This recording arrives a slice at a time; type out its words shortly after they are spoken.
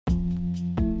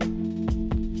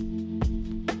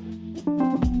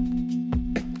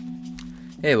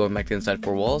Hey, welcome back to Inside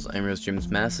Four Walls. I'm your host, James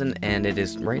Madison, and it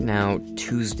is right now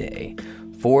Tuesday,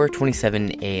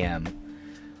 4:27 a.m.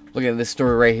 Look at this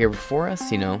story right here before us,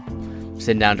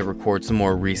 sitting down to record some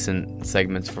more recent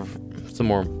segments for some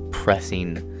more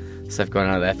pressing stuff going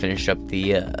on. I finished up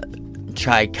the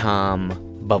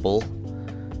Chi-Com bubble,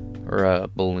 or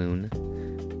balloon.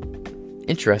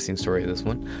 Interesting story, this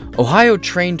one. Ohio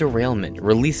train derailment.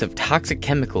 Release of toxic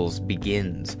chemicals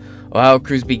begins. Ohio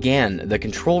crews began the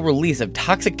controlled release of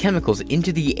toxic chemicals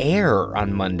into the air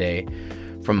on Monday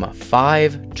from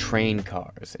 5 train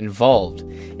cars involved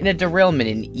in a derailment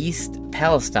in East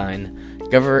Palestine.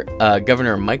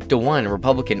 Governor Mike DeWine, a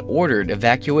Republican, ordered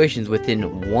evacuations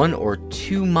within 1 or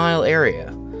 2 mile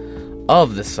area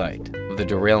of the site of the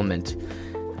derailment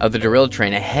of the derailed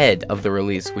train ahead of the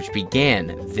release, which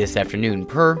began this afternoon,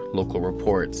 per local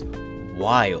reports.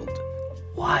 Wild.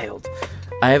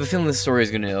 I have a feeling this story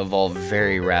is going to evolve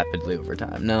very rapidly over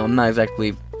time. Now, I'm not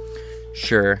exactly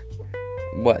sure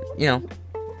what, I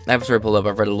have a story pulled up.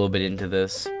 I've read a little bit into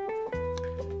this.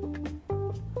 I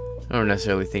don't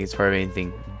necessarily think it's part of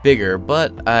anything bigger,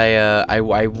 but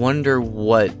I wonder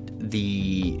what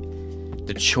the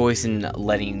choice in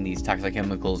letting these toxic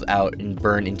chemicals out and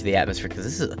burn into the atmosphere, because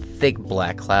this is a thick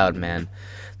black cloud, man.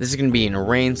 This is going to be in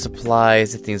rain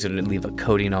supplies. The thing's going to leave a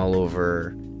coating all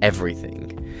over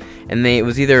everything. And it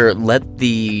was either let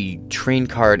the train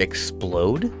card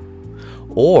explode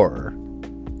or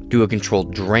do a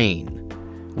controlled drain,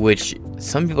 which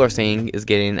some people are saying is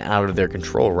getting out of their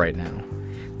control right now.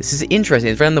 This is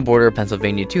interesting. It's right on the border of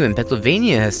Pennsylvania too, and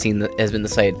Pennsylvania has been the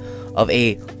site of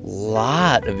a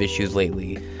lot of issues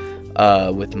lately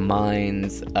with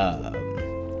mines.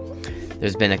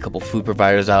 There's been a couple food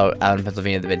providers out in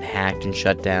Pennsylvania that have been hacked and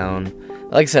shut down.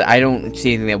 Like I said, I don't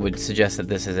see anything that would suggest that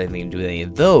this has anything to do with any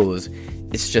of those.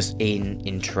 It's just an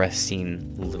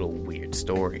interesting little weird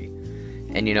story.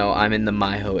 And I'm in the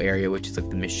Myho area, which is like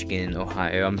the Michigan,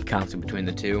 Ohio. I'm constantly between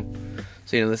the two.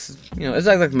 So this is, it's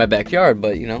not like my backyard,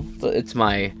 but it's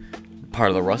my part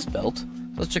of the Rust Belt. So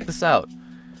let's check this out.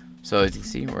 So as you can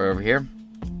see, we're over here.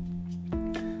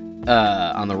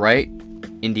 On the right,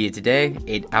 India Today,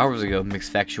 8 hours ago,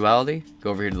 mixed factuality.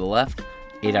 Go over here to the left,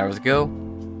 8 hours ago.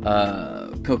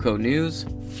 Coco News,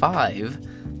 5,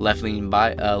 left-leaning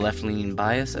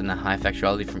bias and a high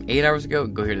factuality from 8 hours ago.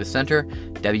 Go here to the center,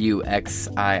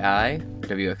 WXII,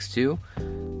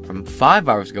 from 5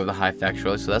 hours ago, the high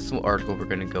factuality. So that's the article we're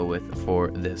going to go with for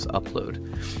this upload.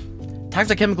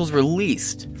 Toxic chemicals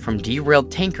released from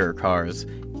derailed tanker cars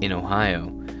in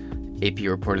Ohio. AP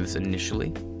reported this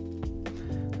initially.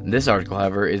 This article,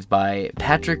 however, is by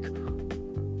Patrick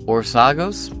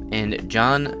Orsagos and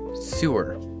John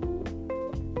Sewer.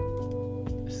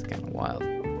 This is kind of wild.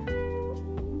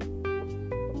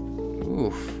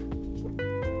 Oof.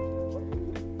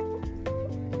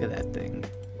 Look at that thing.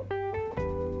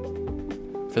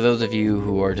 For those of you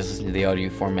who are just listening to the audio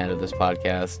format of this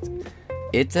podcast,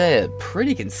 it's a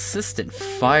pretty consistent,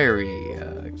 fiery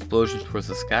explosion towards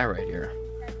the sky right here.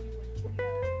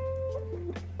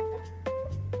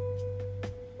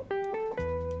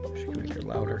 Should make it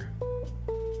louder.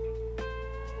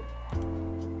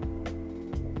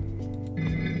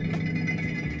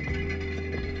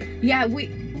 Yeah,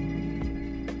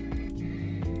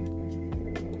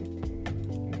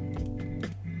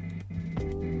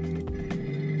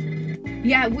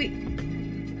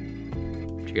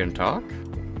 You gonna talk?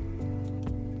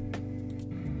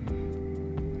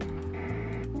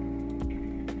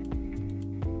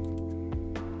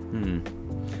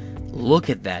 Look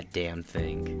at that damn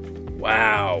thing.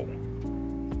 Wow.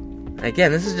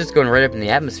 Again, this is just going right up in the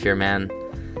atmosphere, man.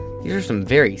 These are some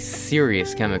very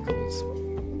serious chemicals.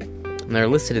 And they're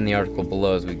listed in the article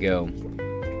below as we go.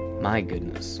 My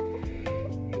goodness.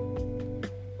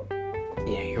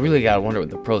 Yeah, you really gotta wonder what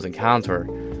the pros and cons were.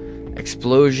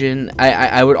 Explosion.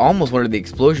 I would almost wonder the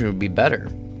explosion would be better.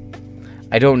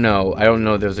 I don't know. I don't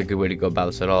know if there's a good way to go about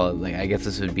this at all. Like, I guess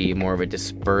this would be more of a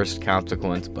dispersed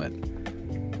consequence, but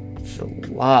it's a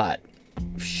lot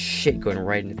of shit going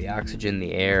right into the oxygen,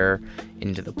 the air,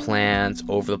 into the plants,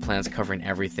 over the plants, covering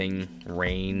everything.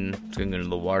 Rain. It's going into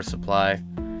the water supply.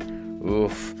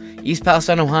 Oof. East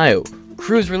Palestine, Ohio.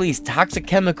 Crews released toxic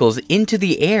chemicals into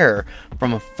the air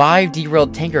from 5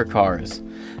 derailed tanker cars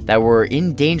that were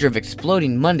in danger of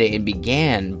exploding Monday and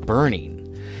began burning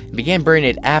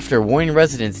it after warning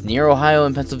residents near Ohio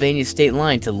and Pennsylvania state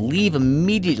line to leave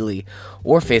immediately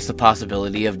or face the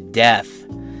possibility of death.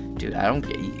 Dude, I don't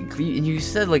get you. You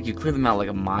said you clear them out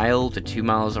 1 mile to 2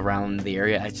 miles around the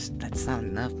area. That's not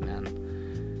enough, man.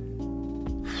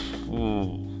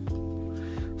 Ooh.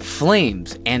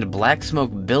 Flames and black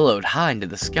smoke billowed high into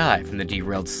the sky from the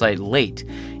derailed site late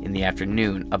in the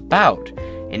afternoon, about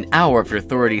an hour after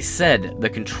authorities said the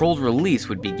controlled release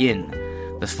would begin.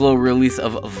 The slow release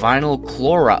of vinyl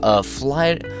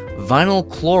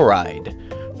chloride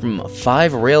from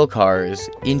 5 rail cars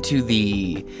into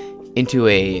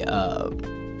a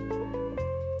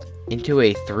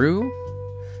through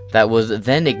that was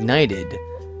then ignited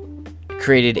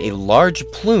created a large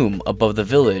plume above the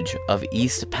village of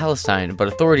East Palestine, but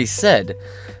authorities said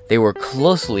they were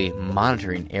closely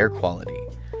monitoring air quality.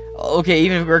 Okay,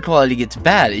 even if air quality gets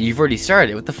bad, you've already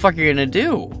started. What the fuck are you gonna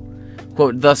do?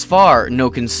 Quote, thus far, no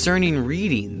concerning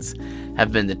readings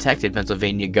have been detected,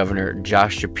 Pennsylvania Governor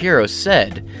Josh Shapiro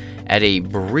said at a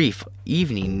brief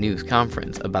evening news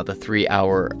conference about 3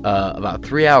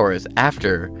 hours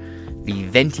after the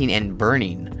venting and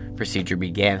burning procedure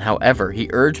began. However, he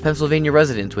urged Pennsylvania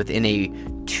residents within a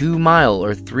 2-mile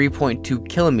or 3.2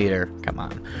 kilometer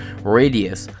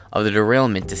radius of the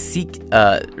derailment to seek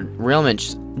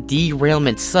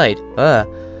derailment site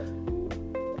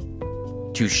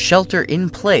to shelter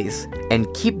in place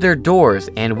and keep their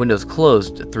doors and windows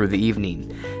closed through the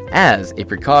evening as a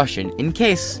precaution in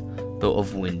case, though,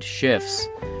 of wind shifts.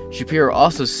 Shapiro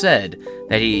also said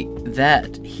that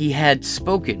he had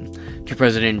spoken to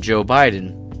President Joe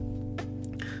Biden,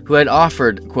 who had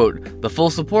offered, quote, the full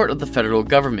support of the federal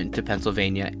government to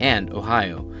Pennsylvania and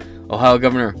Ohio. Ohio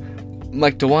Governor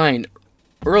Mike DeWine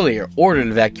earlier ordered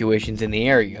evacuations in the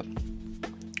area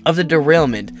of the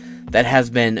derailment that has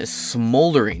been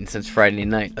smoldering since Friday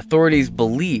night. Authorities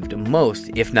believed most,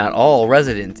 if not all,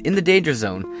 residents in the danger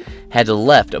zone had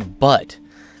left, but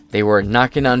they were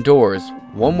knocking on doors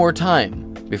one more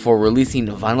time before releasing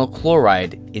vinyl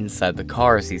chloride inside the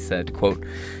cars, he said, quote,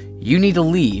 you need to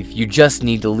leave. You just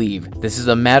need to leave. This is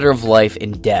a matter of life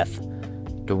and death,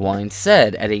 DeWine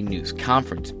said at a news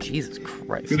conference. Jesus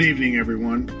Christ. Good evening,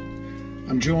 everyone.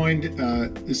 I'm joined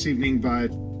this evening by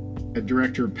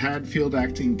Director Padfield,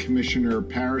 Acting Commissioner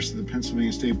Parrish of the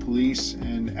Pennsylvania State Police,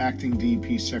 and Acting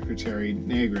DEP Secretary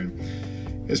Nagrin.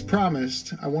 As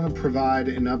promised, I want to provide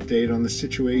an update on the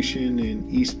situation in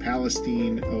East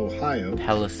Palestine, Ohio,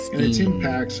 and its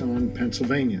impacts on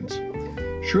Pennsylvanians.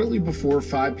 Shortly before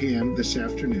 5 p.m. this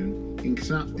afternoon, in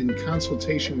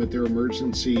consultation with their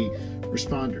emergency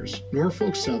responders,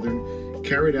 Norfolk Southern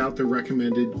carried out the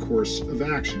recommended course of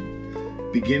action,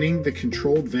 beginning the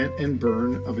controlled vent and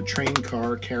burn of a train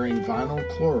car carrying vinyl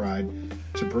chloride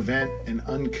to prevent an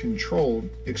uncontrolled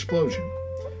explosion.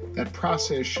 That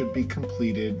process should be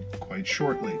completed quite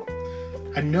shortly.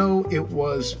 I know it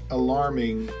was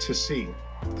alarming to see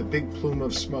the big plume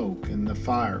of smoke and the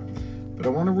fire, but I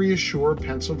want to reassure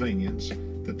Pennsylvanians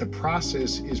that the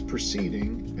process is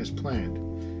proceeding as planned.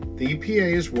 The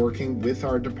EPA is working with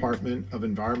our Department of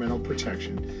Environmental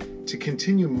Protection to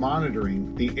continue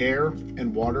monitoring the air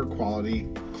and water quality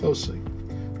closely.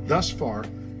 Thus far,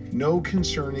 no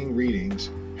concerning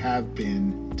readings have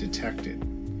been detected.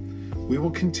 We will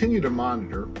continue to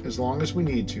monitor as long as we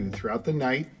need to throughout the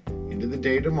night, into the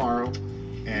day tomorrow,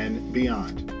 and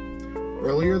beyond.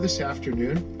 Earlier this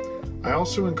afternoon, I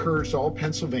also encouraged all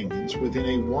Pennsylvanians within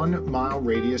a 1-mile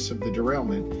radius of the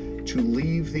derailment to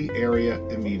leave the area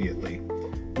immediately.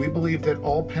 We believe that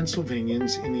all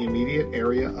Pennsylvanians in the immediate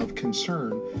area of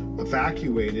concern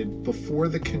evacuated before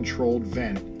the controlled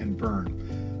vent and burn.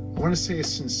 I want to say a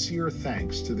sincere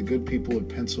thanks to the good people of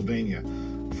Pennsylvania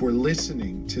for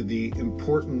listening to the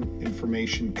important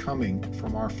information coming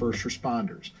from our first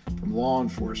responders, from law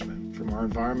enforcement, from our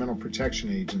Environmental Protection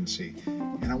Agency,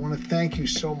 and I want to thank you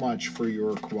so much for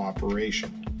your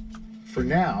cooperation. For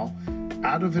now,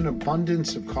 out of an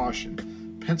abundance of caution,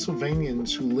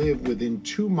 Pennsylvanians who live within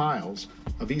 2 miles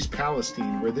of East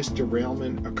Palestine, where this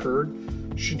derailment occurred,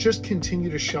 should just continue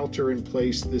to shelter in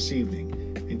place this evening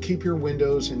and keep your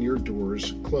windows and your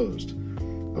doors closed.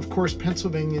 Of course,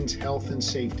 Pennsylvanians' health and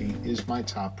safety is my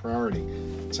top priority,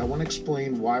 so I want to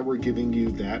explain why we're giving you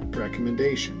that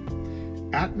recommendation.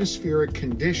 Atmospheric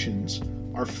conditions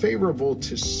are favorable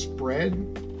to spread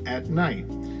at night,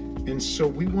 and so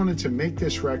we wanted to make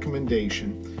this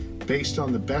recommendation based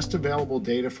on the best available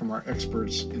data from our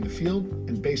experts in the field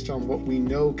and based on what we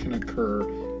know can occur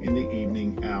in the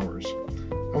evening hours.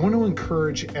 I want to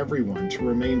encourage everyone to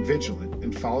remain vigilant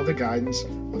and follow the guidance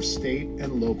of state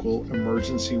and local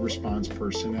emergency response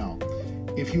personnel.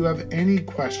 If you have any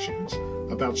questions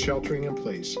about sheltering in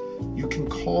place, you can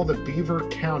call the Beaver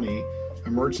County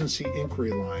Emergency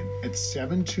Inquiry Line at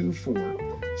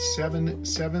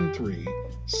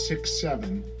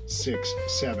 724-773-6767.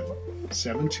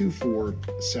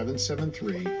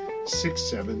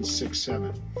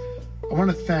 724-773-6767. I want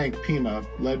to thank PEMA,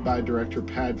 led by Director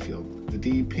Padfield, the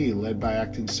DEP, led by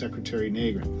Acting Secretary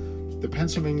Nagrin, the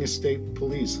Pennsylvania State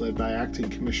Police, led by Acting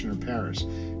Commissioner Paris,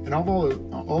 and all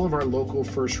of our local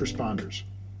first responders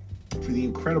for the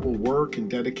incredible work and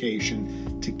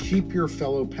dedication to keep your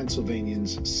fellow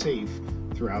Pennsylvanians safe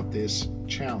throughout this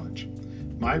challenge.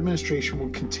 My administration will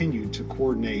continue to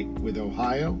coordinate with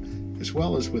Ohio as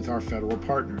well as with our federal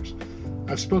partners.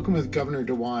 I've spoken with Governor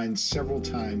DeWine several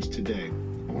times today.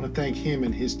 I want to thank him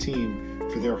and his team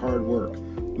for their hard work.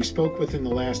 We spoke within the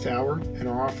last hour, and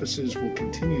our offices will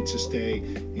continue to stay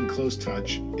in close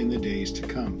touch in the days to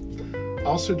come. I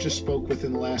also just spoke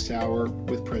within the last hour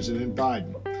with President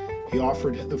Biden. He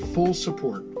offered the full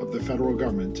support of the federal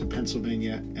government to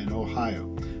Pennsylvania and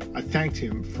Ohio. I thanked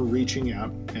him for reaching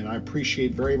out, and I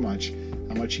appreciate very much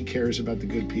how much he cares about the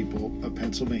good people of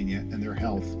Pennsylvania and their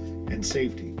health and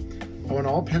safety. I want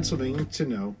all Pennsylvanians to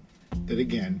know that,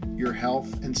 again, your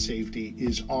health and safety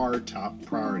is our top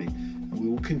priority, and we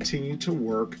will continue to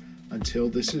work until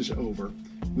this is over.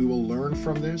 We will learn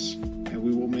from this, and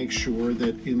we will make sure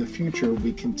that in the future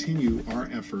we continue our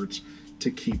efforts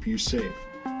to keep you safe.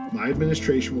 My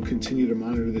administration will continue to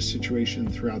monitor this situation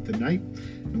throughout the night,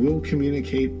 and we will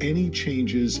communicate any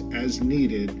changes as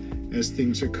needed as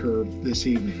things occur this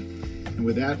evening. And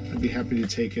with that, I'd be happy to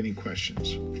take any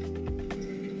questions.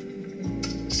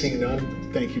 Seeing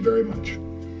none, thank you very much.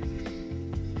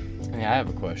 Hey, I have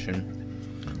a question.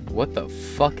 What the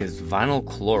fuck is vinyl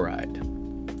chloride?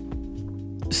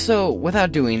 So,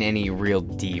 without doing any real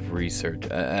deep research,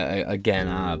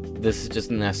 this is just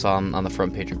something I saw on the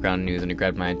front page of Ground News and it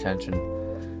grabbed my attention.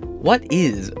 What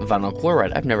is vinyl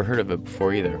chloride? I've never heard of it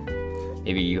before either.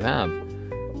 Maybe you have.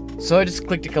 So I just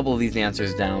clicked a couple of these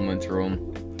answers down, went through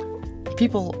them.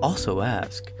 People also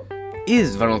ask,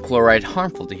 is vinyl chloride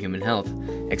harmful to human health?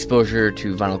 Exposure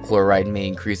to vinyl chloride may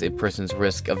increase a person's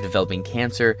risk of developing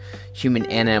cancer. Human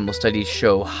and animal studies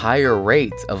show higher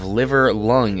rates of liver,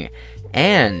 lung,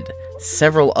 and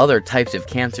several other types of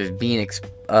cancers. Being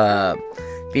exposed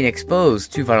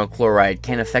to vinyl chloride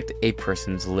can affect a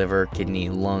person's liver, kidney,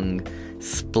 lung,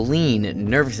 spleen,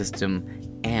 nervous system,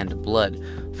 and blood.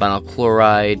 Vinyl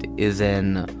chloride is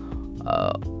an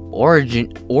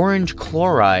orange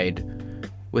chloride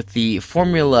with the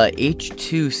formula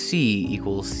H2C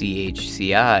equals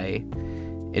CHCI.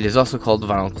 It is also called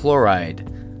vinyl chloride,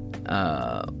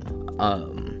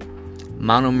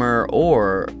 monomer,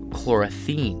 or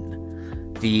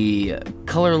chlorothene. The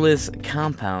colorless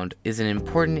compound is an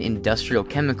important industrial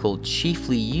chemical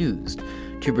chiefly used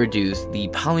to produce the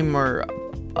polymer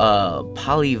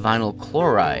polyvinyl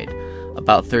chloride.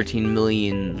 About 13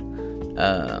 million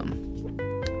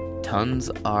tons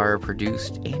are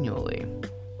produced annually.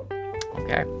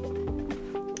 Okay.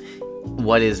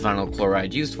 What is vinyl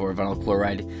chloride used for? Vinyl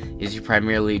chloride is used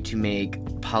primarily to make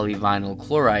polyvinyl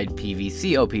chloride,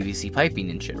 PVC, PVC piping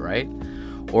and shit, right?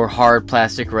 Or hard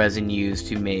plastic resin used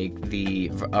to make a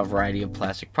variety of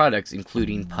plastic products,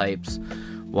 including pipes,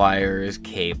 wires,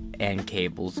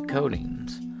 cables,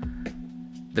 coatings.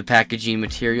 The packaging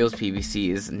materials,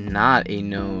 PVC, is not a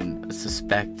known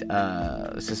suspected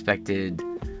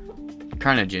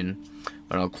carcinogen.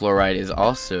 Vinyl chloride is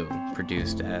also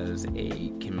produced as a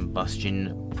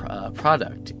combustion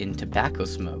product in tobacco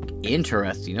smoke.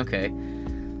 Interesting, okay.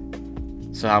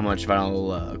 So how much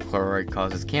vinyl chloride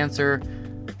causes cancer?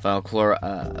 Is vinyl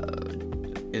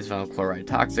chloride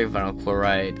toxic? Vinyl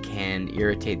chloride can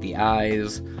irritate the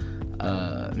eyes,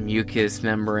 mucous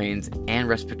membranes, and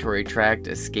respiratory tract.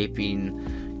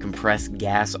 Escaping compressed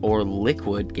gas or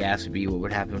liquid gas would be what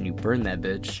would happen when you burn that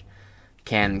bitch.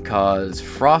 Can cause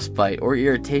frostbite or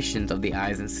irritations of the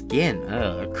eyes and skin.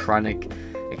 Chronic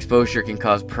exposure can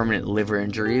cause permanent liver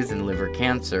injuries and liver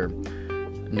cancer,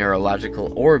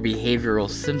 neurological or behavioral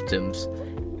symptoms,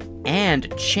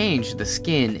 and change the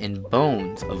skin and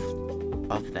bones of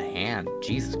the hand.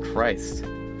 Jesus Christ.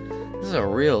 This is a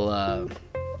real, I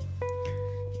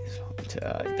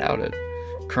doubt it.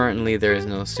 Currently, there is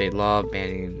no state law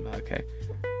banning, okay.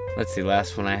 Let's see,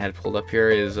 last one I had pulled up here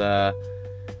is,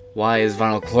 why is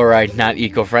vinyl chloride not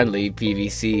eco-friendly?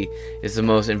 PVC is the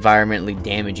most environmentally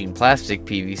damaging plastic.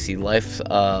 PVC life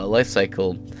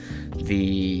cycle.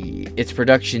 Its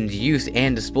production, use,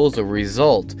 and disposal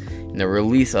result in the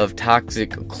release of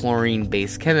toxic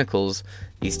chlorine-based chemicals.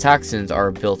 These toxins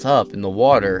are built up in the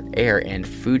water, air, and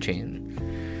food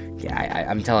chain. Yeah,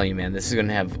 I'm telling you, man, this is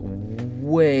gonna have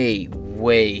way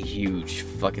huge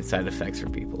fucking side effects for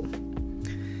people.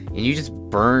 And you just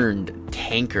burned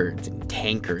tankers and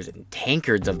tankers and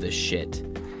tankers of this shit.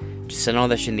 Just send all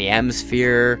that shit in the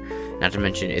atmosphere. Not to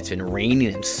mention, it's been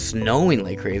raining and snowing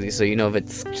like crazy, so if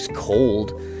it's just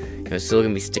cold, it's still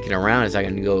going to be sticking around. It's not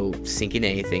going to go sink into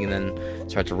anything, and then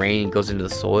it starts to rain, it goes into the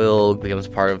soil, becomes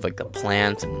part of, like, the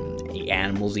plants, and the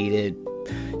animals eat it.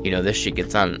 This shit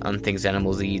gets on things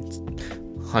animals eat.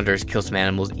 Hunters kill some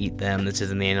animals, eat them. This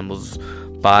is in the animal's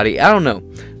body. I don't know.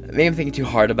 Maybe I'm thinking too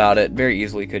hard about it. Very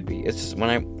easily could be. It's just,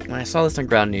 when I saw this on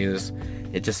Ground News,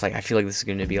 it just, like, I feel like this is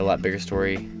going to be a lot bigger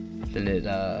story than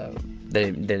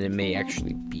it may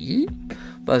actually be.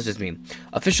 But that's just me.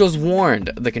 Officials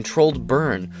warned the controlled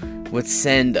burn would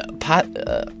send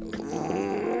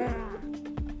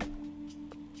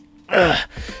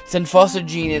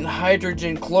phosgene and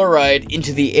hydrogen chloride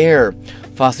into the air.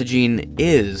 Phosgene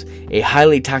is a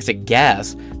highly toxic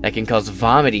gas that can cause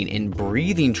vomiting and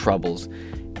breathing troubles,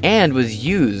 and was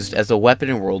used as a weapon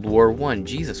in World War I.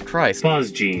 Jesus Christ.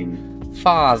 Phosgene.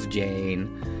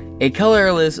 A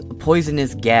colorless,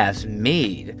 poisonous gas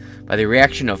made by the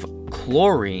reaction of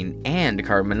chlorine and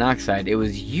carbon monoxide. It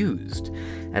was used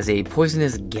as a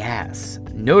poisonous gas,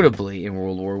 notably in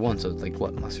World War I. So it's like,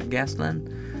 what, mustard gas then?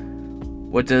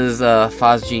 What does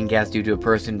phosgene gas do to a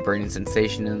person? Burning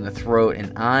sensation in the throat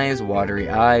and eyes, watery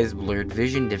eyes, blurred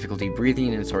vision, difficulty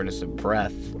breathing, and shortness of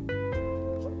breath.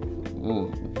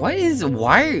 Ooh, why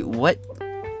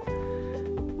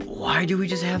do we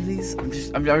just have these? I'm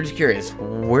just curious.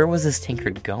 Where was this tanker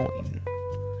going?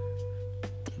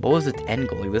 What was its end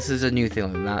goal? Like, this is a new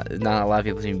thing. Like, not a lot of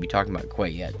people seem to be talking about it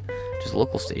quite yet. Just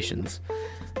local stations.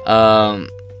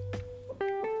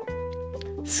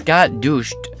 Scott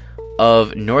Dusht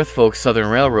of Norfolk Southern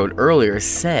Railroad earlier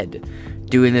said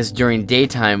doing this during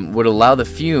daytime would allow the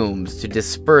fumes to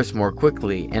disperse more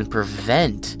quickly and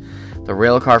prevent the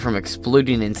rail car from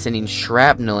exploding and sending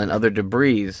shrapnel and other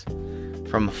debris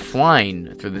from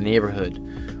flying through the neighborhood.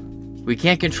 We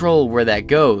can't control where that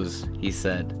goes, he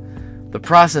said. The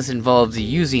process involves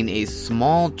using a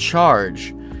small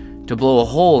charge to blow a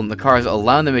hole in the cars,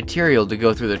 allowing the material to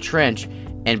go through the trench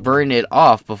and burn it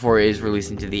off before it is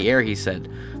released into the air, he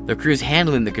said. The crews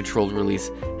handling the controlled release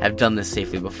have done this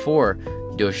safely before,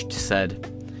 Dusht said.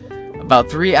 About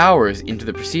 3 hours into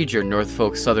the procedure,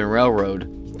 Norfolk Southern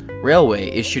Railway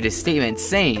issued a statement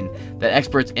saying that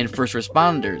experts and first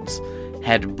responders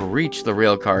had breached the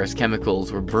rail cars,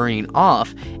 chemicals were burning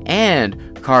off,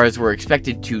 and cars were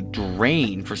expected to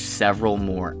drain for several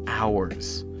more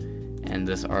hours. And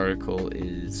this article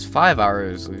is 5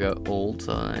 hours ago old,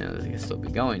 so I can still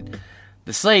be going.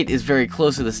 The site is very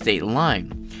close to the state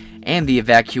line, and the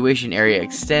evacuation area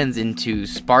extends into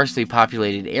sparsely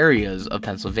populated areas of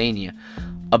Pennsylvania.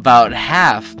 About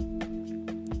half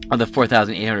of the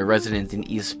 4,800 residents in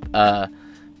East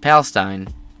Palestine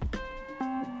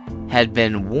had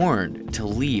been warned to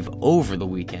leave over the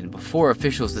weekend before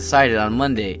officials decided on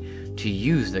Monday to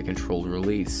use the controlled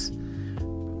release.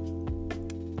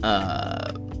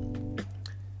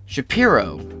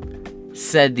 Shapiro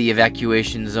said the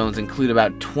evacuation zones include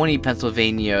about 20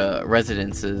 Pennsylvania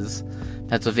residences.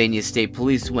 Pennsylvania State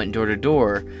Police went door to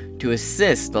door to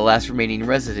assist the last remaining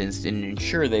residents and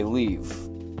ensure they leave.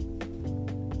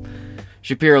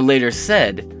 Shapiro later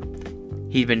said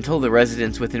he'd been told the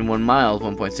residents within 1 mile,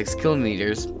 1.6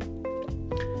 kilometers,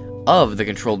 of the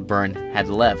controlled burn had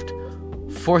left.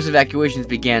 Forced evacuations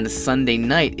began Sunday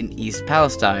night in East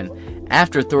Palestine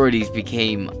after authorities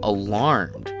became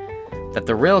alarmed that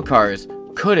the rail cars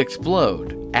could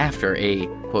explode after a,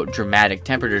 quote, dramatic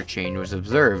temperature change was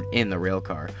observed in the rail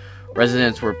car.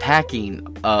 Residents were packing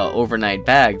overnight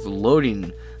bags,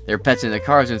 loading their pets in the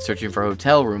cars, and searching for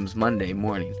hotel rooms Monday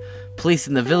morning. Police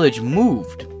in the village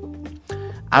moved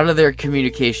out of their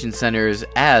communication centers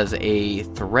as a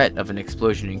threat of an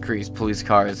explosion increased. Police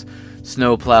cars,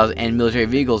 snow plows, and military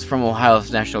vehicles from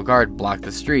Ohio's National Guard blocked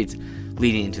the streets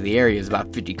leading into the areas.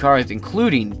 About 50 cars,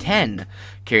 including 10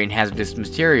 carrying hazardous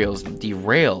materials,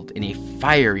 derailed in a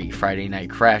fiery Friday night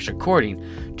crash,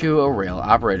 according to a rail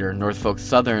operator. Norfolk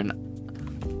Southern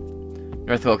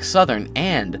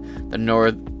and the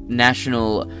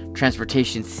National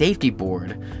Transportation Safety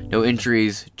Board. No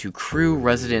injuries to crew,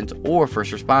 residents, or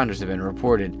first responders have been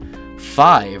reported.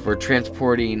 5 were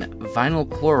transporting vinyl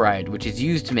chloride, which is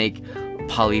used to make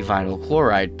polyvinyl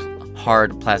chloride,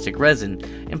 hard plastic resin,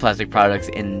 and plastic products,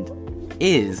 and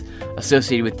is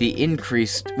associated with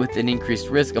an increased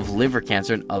risk of liver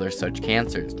cancer and other such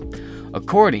cancers.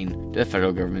 According to the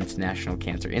federal government's National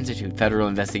Cancer Institute, federal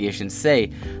investigations say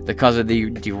the cause of the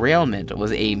derailment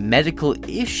was a medical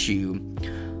issue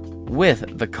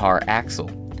with the car axle.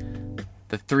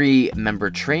 The 3-member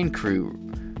train crew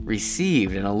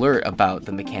received an alert about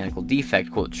the mechanical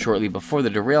defect, quote, shortly before the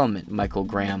derailment. Michael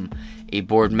Graham, a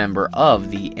board member of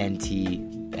the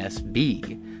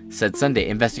NTSB, said Sunday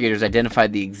investigators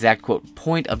identified the exact, quote,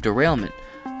 point of derailment,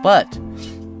 but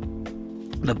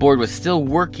The board was still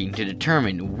working to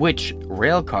determine which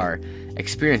rail car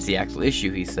experienced the actual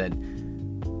issue, he said.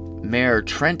 Mayor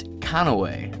Trent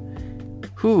Conaway,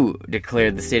 who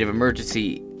declared the state of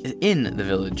emergency in the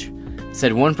village,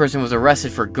 said one person was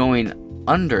arrested for going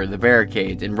under the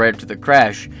barricades, and right after the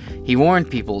crash, he warned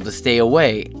people to stay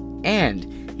away, and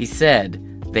he said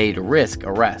they'd risk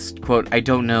arrest. Quote, "I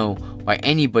don't know why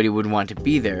anybody would want to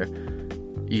be there.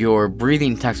 You're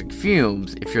breathing toxic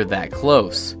fumes if you're that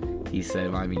close," he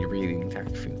said. Well, I mean, you're breathing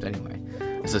toxic fumes anyway.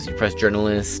 Associate Press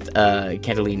journalist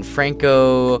Cataline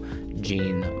Franco,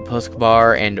 Jean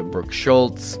Poskbar, and Brooke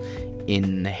Schultz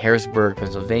in Harrisburg,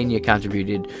 Pennsylvania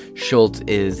contributed. Schultz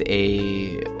is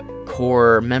a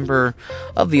core member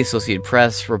of the Associated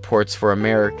Press, Reports for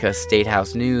America State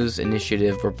House News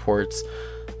Initiative reports.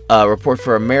 Report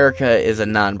for America is a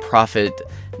nonprofit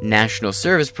national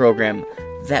service program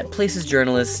that places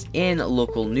journalists in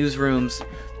local newsrooms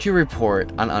to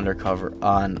report on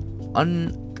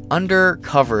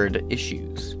undercovered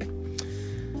issues.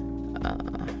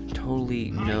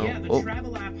 Totally no.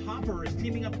 Travel app Hopper is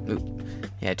teaming up.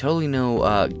 Yeah, totally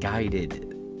no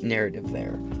guided narrative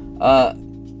there.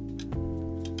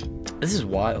 This is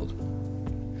wild.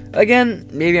 Again,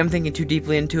 maybe I'm thinking too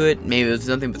deeply into it. Maybe it's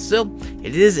nothing, but still,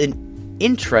 it is an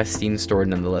interesting story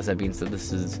nonetheless. That being said,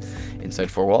 this is Inside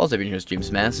Four Walls. I've been here as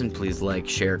James Madison. Please like,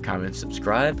 share, comment,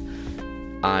 subscribe.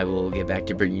 I will get back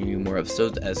to bringing you more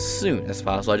episodes as soon as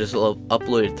possible. I just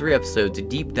uploaded 3 episodes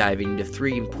deep diving into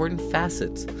 3 important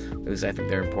facets, at least I think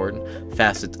they're important,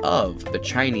 facets of the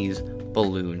Chinese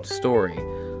balloon story.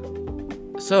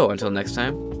 So, until next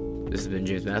time, this has been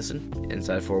James Madison,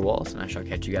 Inside Four Walls, and I shall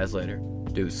catch you guys later.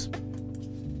 Deuce.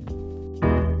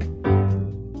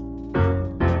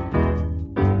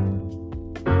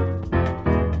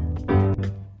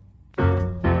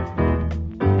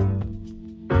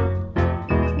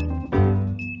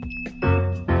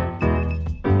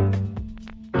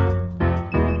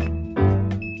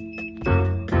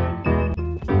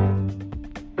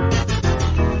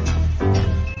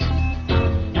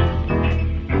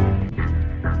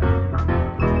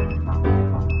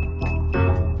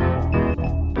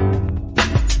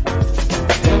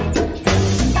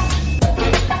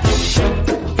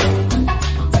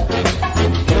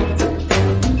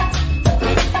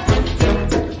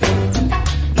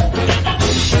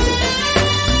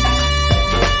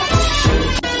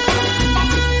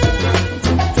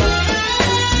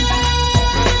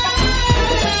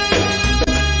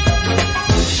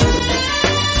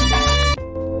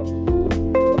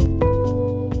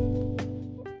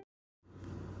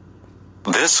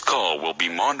 This call will be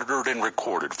monitored and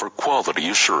recorded for quality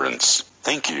assurance.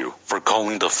 Thank you for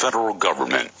calling the federal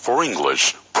government. For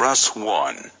English, press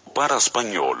 1. Para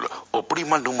español,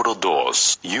 oprima el número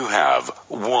 2. You have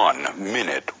 1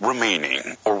 minute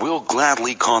remaining, or we'll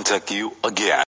gladly contact you again.